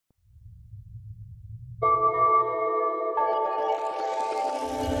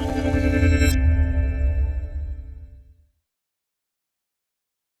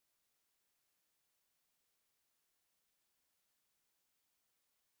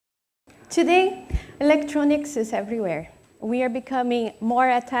Today, electronics is everywhere. We are becoming more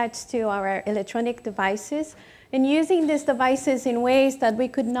attached to our electronic devices and using these devices in ways that we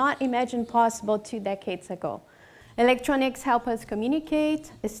could not imagine possible 2 decades ago. Electronics help us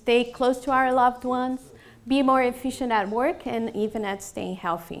communicate, stay close to our loved ones, be more efficient at work, and even at staying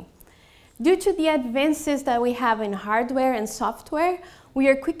healthy. Due to the advances that we have in hardware and software, we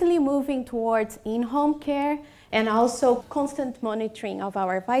are quickly moving towards in-home care and also constant monitoring of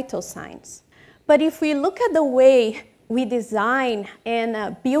our vital signs. But if we look at the way we design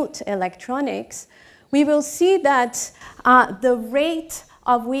and build electronics, we will see that the rate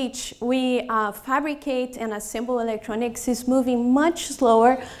of which we fabricate and assemble electronics is moving much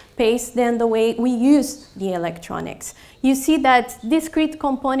slower pace than the way we use the electronics. You see that discrete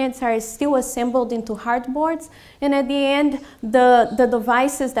components are still assembled into hardboards, and at the end, the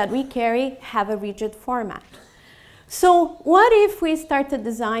devices that we carry have a rigid format. So what if we started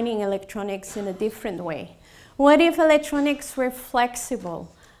designing electronics in a different way? What if electronics were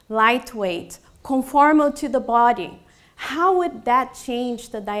flexible, lightweight, conformal to the body? How would that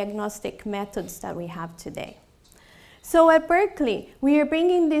change the diagnostic methods that we have today? So at Berkeley, we are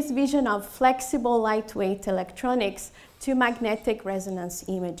bringing this vision of flexible, lightweight electronics to magnetic resonance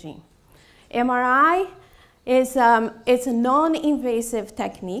imaging. MRI is a non-invasive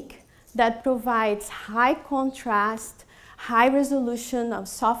technique that provides high contrast, high resolution of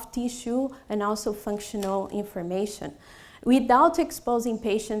soft tissue and also functional information without exposing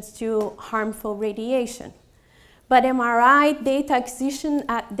patients to harmful radiation. But MRI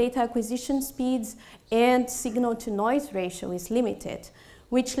data acquisition speeds and signal-to-noise ratio is limited,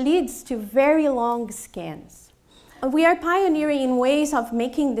 which leads to very long scans. We are pioneering in ways of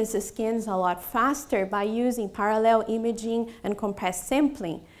making these scans a lot faster by using parallel imaging and compressed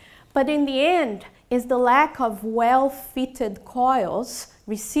sampling. But in the end, is the lack of well-fitted coils,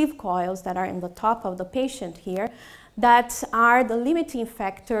 receive coils that are in the top of the patient here, that are the limiting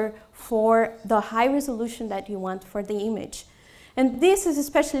factor for the high resolution that you want for the image. And this is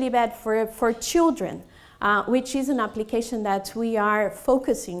especially bad for children, which is an application that we are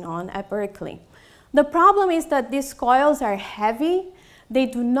focusing on at Berkeley. The problem is that these coils are heavy, they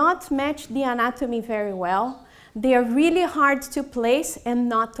do not match the anatomy very well, they are really hard to place and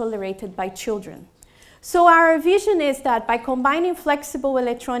not tolerated by children. So our vision is that by combining flexible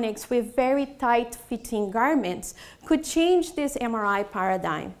electronics with very tight-fitting garments could change this MRI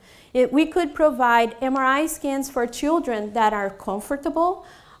paradigm. We could provide MRI scans for children that are comfortable,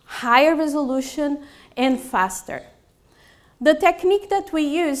 higher resolution, and faster. The technique that we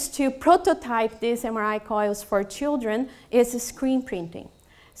use to prototype these MRI coils for children is screen printing.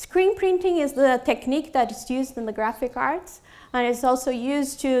 Screen printing is the technique that is used in the graphic arts, and it's also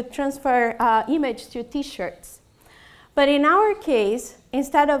used to transfer image to t-shirts. But in our case,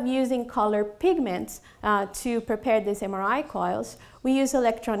 instead of using color pigments to prepare these MRI coils, we use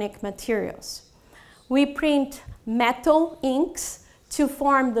electronic materials. We print metal inks to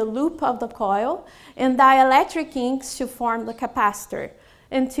form the loop of the coil and dielectric inks to form the capacitor.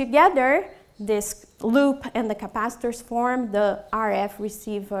 And together, this loop and the capacitors form the RF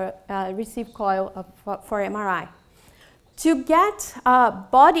receive coil for MRI. To get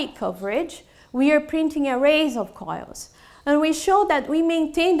body coverage, we are printing arrays of coils. And we show that we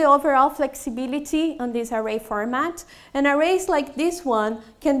maintain the overall flexibility on this array format. And arrays like this one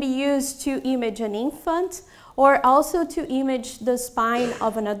can be used to image an infant or also to image the spine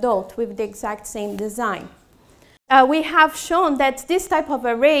of an adult with the exact same design. We have shown that this type of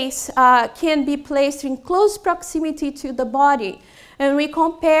arrays can be placed in close proximity to the body. And we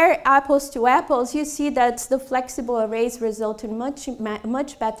compare apples to apples, you see that the flexible arrays result in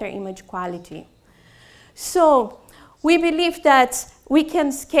much better image quality. So we believe that we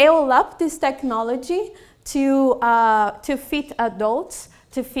can scale up this technology to fit adults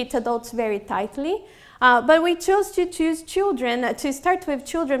very tightly. But we chose to choose children, to start with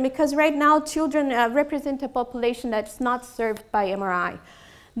children, because right now children represent a population that's not served by MRI.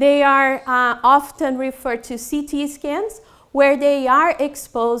 They are often referred to CT scans, where they are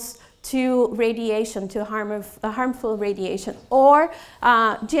exposed to radiation, to harmful radiation, or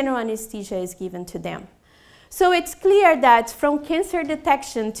general anesthesia is given to them. So it's clear that from cancer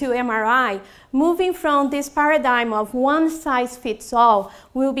detection to MRI, moving from this paradigm of one size fits all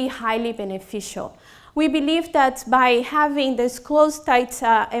will be highly beneficial. We believe that by having these close, tight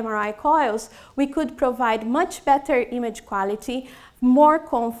MRI coils, we could provide much better image quality, more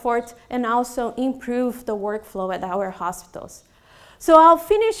comfort, and also improve the workflow at our hospitals. So I'll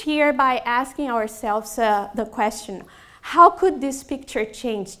finish here by asking ourselves the question, how could this picture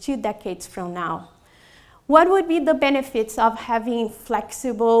change 2 decades from now? What would be the benefits of having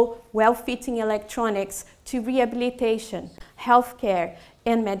flexible, well-fitting electronics to rehabilitation, healthcare,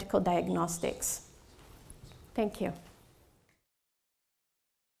 and medical diagnostics? Thank you.